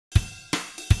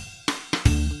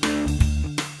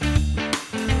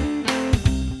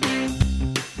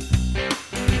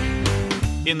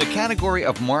In the category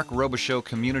of Marc Robichaud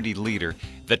Community Leader,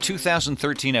 the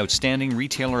 2013 Outstanding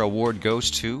Retailer Award goes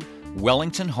to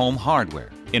Wellington Home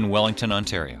Hardware in Wellington,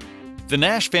 Ontario. The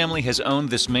Nash family has owned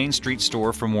this Main Street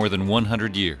store for more than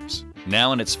 100 years.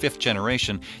 Now in its fifth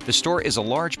generation, the store is a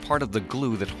large part of the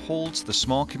glue that holds the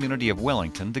small community of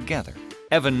Wellington together.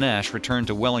 Evan Nash returned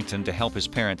to Wellington to help his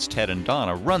parents Ted and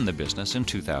Donna run the business in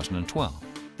 2012.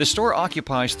 The store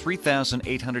occupies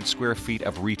 3,800 square feet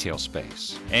of retail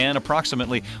space and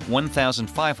approximately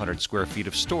 1,500 square feet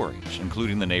of storage,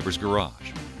 including the neighbor's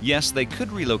garage. Yes, they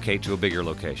could relocate to a bigger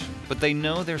location, but they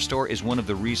know their store is one of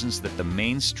the reasons that the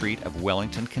main street of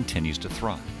Wellington continues to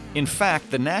thrive. In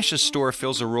fact, the Nash's store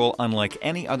fills a role unlike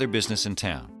any other business in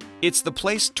town. It's the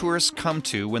place tourists come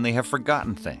to when they have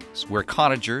forgotten things, where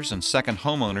cottagers and second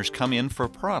homeowners come in for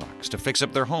products to fix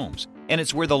up their homes, and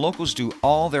it's where the locals do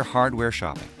all their hardware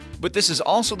shopping. But this is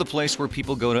also the place where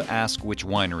people go to ask which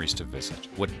wineries to visit,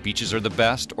 what beaches are the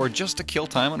best, or just to kill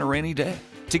time on a rainy day.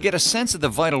 To get a sense of the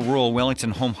vital role Wellington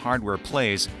Home Hardware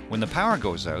plays, when the power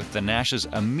goes out, the Nashes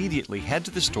immediately head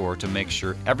to the store to make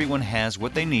sure everyone has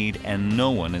what they need and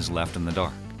no one is left in the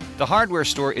dark. The hardware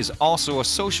store is also a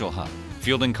social hub,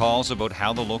 fielding calls about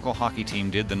how the local hockey team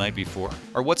did the night before,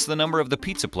 or what's the number of the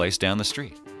pizza place down the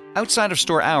street. Outside of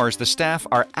store hours, the staff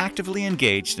are actively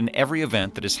engaged in every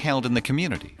event that is held in the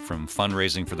community, from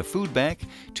fundraising for the food bank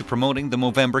to promoting the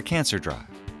Movember Cancer Drive.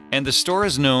 And the store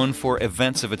is known for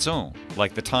events of its own,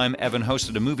 like the time Evan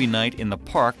hosted a movie night in the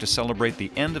park to celebrate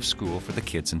the end of school for the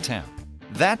kids in town.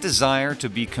 That desire to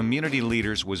be community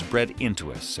leaders was bred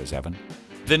into us, says Evan.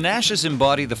 The Nashes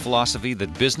embody the philosophy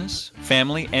that business,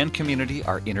 family, and community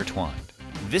are intertwined.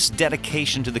 This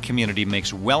dedication to the community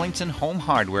makes Wellington Home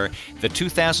Hardware the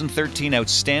 2013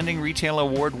 Outstanding Retail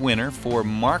Award winner for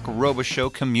Marc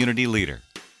Robichaud Community Leader.